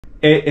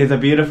It is a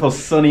beautiful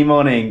sunny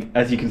morning,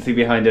 as you can see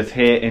behind us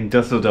here in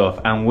Dusseldorf,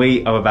 and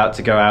we are about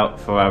to go out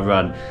for our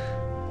run.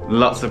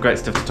 Lots of great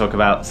stuff to talk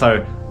about,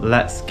 so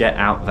let's get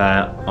out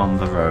there on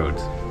the road.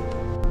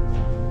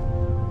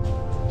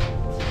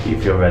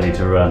 If you're ready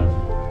to run.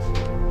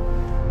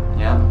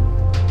 Yeah.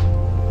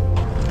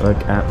 Look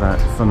at that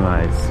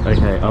sunrise.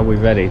 Okay, are we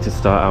ready to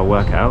start our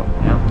workout?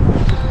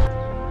 Yeah.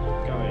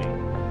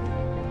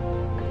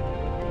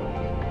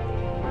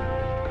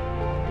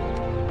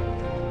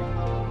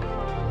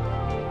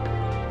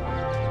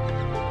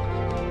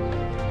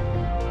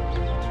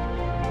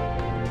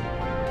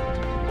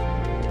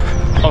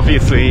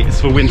 Obviously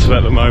it's for winter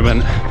at the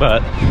moment,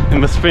 but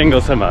in the spring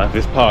or summer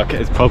this park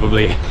is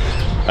probably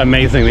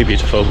amazingly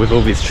beautiful with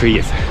all these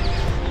trees.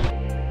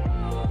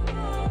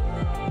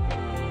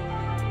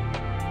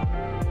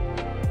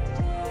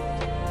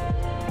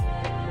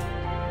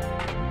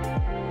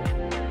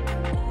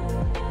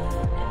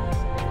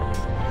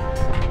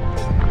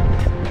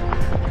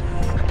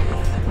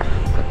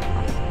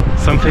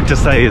 Something to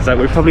say is that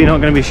we're probably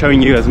not going to be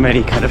showing you as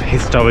many kind of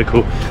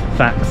historical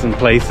facts and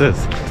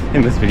places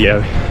in this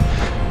video,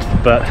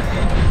 but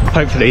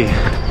hopefully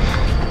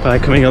by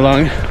coming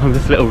along on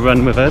this little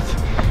run with us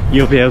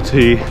you'll be able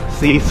to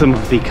see some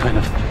of the kind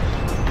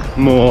of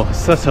more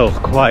subtle,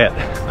 quiet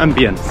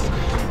ambience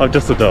of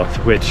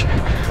Dusseldorf, which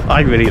I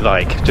really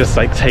like, just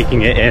like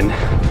taking it in.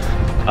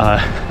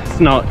 It's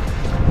not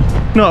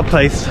a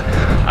place,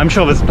 I'm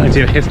sure there's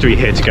plenty of history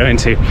here to go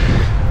into,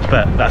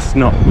 but that's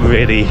not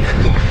really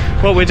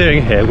what we're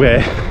doing here.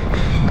 We're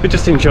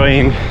just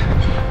enjoying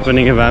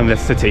running around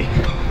this city.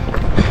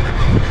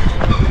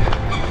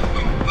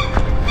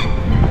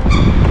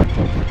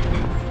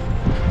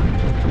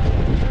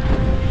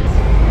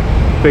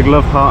 Big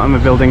love heart on the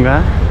building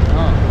there.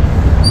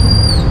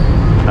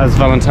 Oh. As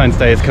Valentine's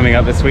Day is coming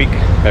up this week,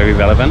 very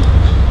relevant.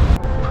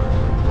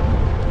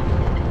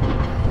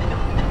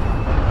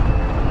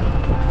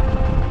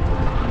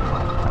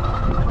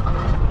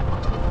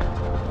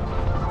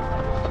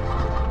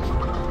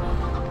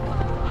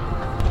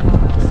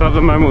 So at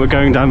the moment we're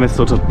going down this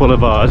sort of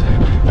boulevard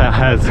that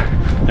has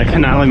a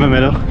canal in the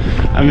middle,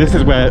 and this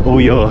is where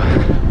all your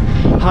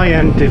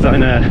high-end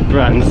designer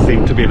brands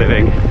seem to be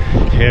living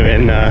here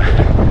in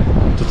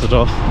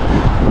Dusseldorf.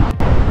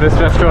 This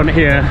restaurant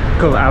here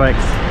called Alex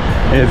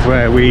is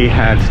where we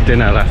had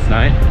dinner last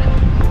night.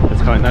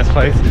 It's quite a nice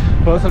place.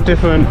 Lots of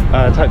different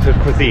types of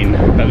cuisine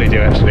that they do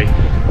actually,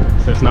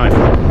 so it's nice.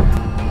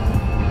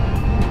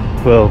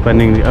 Will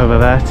bending over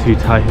there to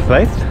tie his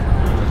lace.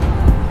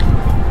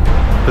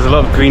 There's a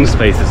lot of green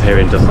spaces here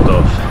in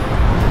Dusseldorf.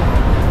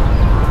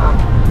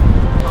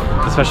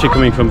 Especially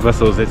coming from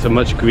Brussels, it's a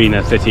much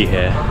greener city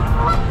here.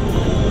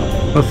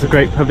 Lots of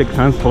great public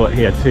transport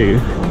here too.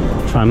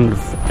 Trams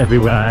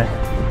everywhere,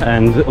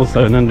 and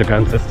also an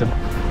underground system.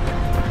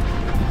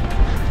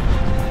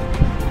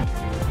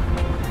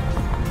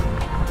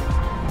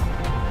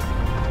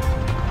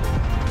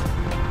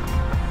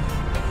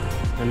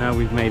 So now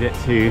we've made it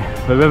to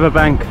the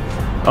riverbank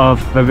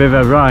of the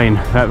River Rhine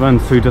that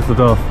runs through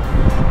Dusseldorf,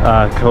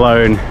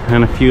 Cologne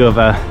and a few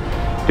other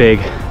big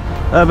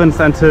urban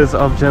centres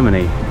of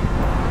Germany.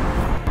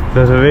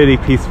 There's a really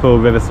peaceful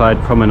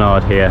riverside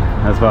promenade here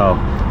as well,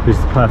 which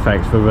is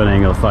perfect for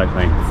running or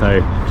cycling, so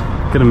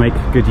gonna make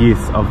good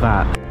use of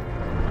that.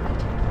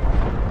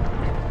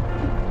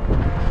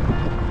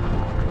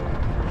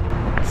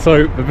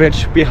 So the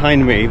bridge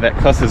behind me that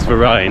crosses the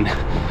Rhine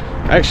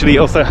actually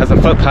also has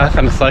a footpath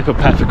and a cycle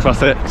path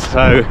across it,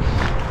 so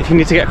if you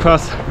need to get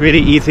across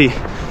really easy,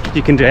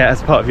 you can do it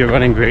as part of your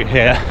running route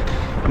here,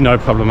 no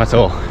problem at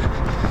all.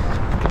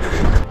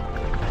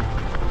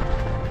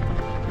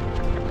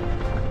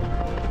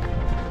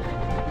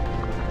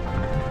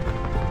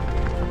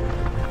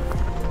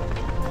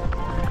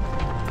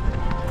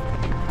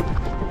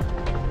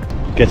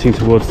 Getting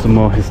towards some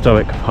more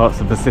historic parts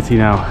of the city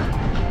now.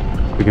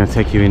 We're going to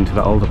take you into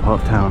the older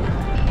part town.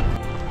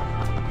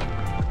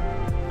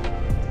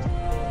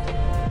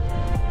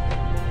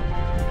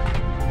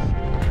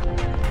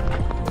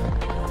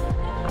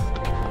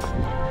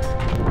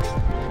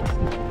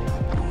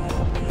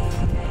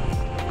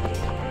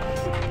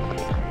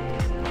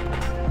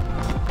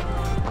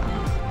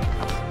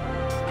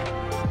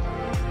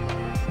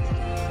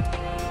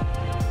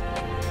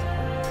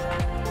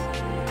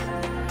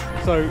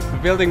 So the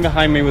building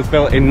behind me was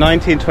built in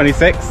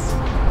 1926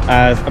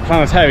 as a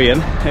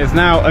planetarium. It's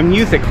now a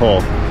music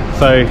hall.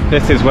 So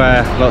this is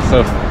where lots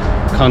of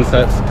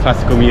concerts,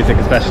 classical music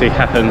especially,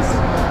 happens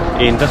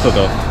in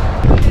Dusseldorf.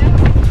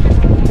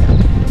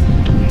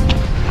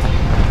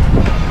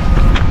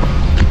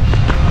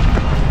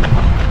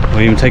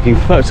 We're even taking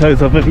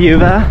photos of the view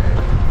there.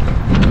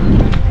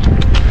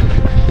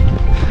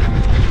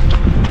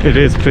 It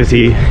is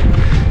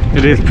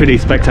pretty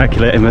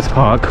spectacular in this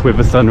park with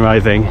the sun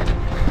rising.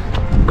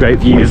 Great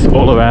views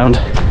all around.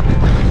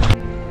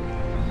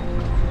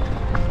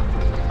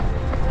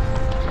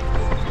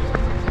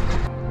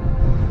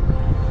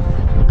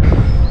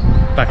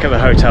 Back at the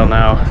hotel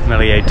now,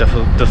 nearly 8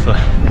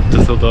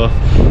 Dusseldorf.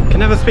 Can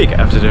never speak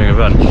after doing a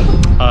run.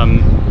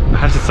 I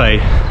have to say,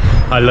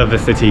 I love the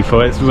city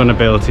for its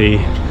runnability.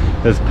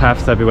 There's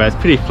paths everywhere, it's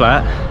pretty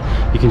flat.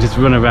 You can just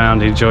run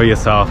around, enjoy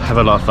yourself, have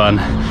a lot of fun,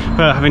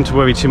 without having to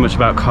worry too much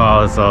about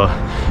cars or,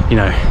 you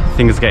know,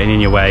 things getting in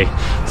your way.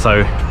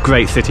 So,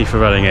 great city for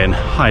running in,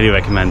 highly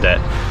recommend it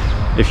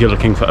if you're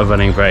looking for a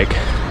running break.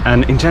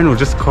 And in general,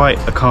 just quite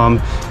a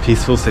calm,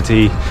 peaceful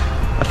city,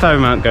 a fair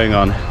amount going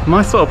on.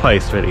 My sort of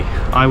place, really.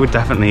 I would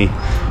definitely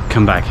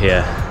come back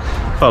here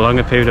for a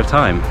longer period of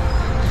time.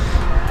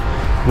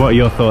 What are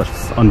your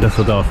thoughts on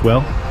Dusseldorf,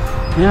 Will?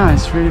 Yeah,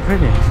 it's really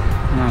pretty.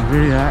 Yeah,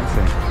 really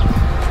relaxing.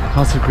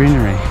 Lots of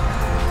greenery.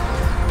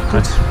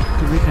 Good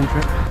weekend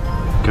trip.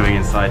 Going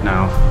inside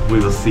now. We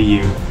will see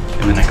you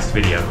in the next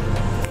video.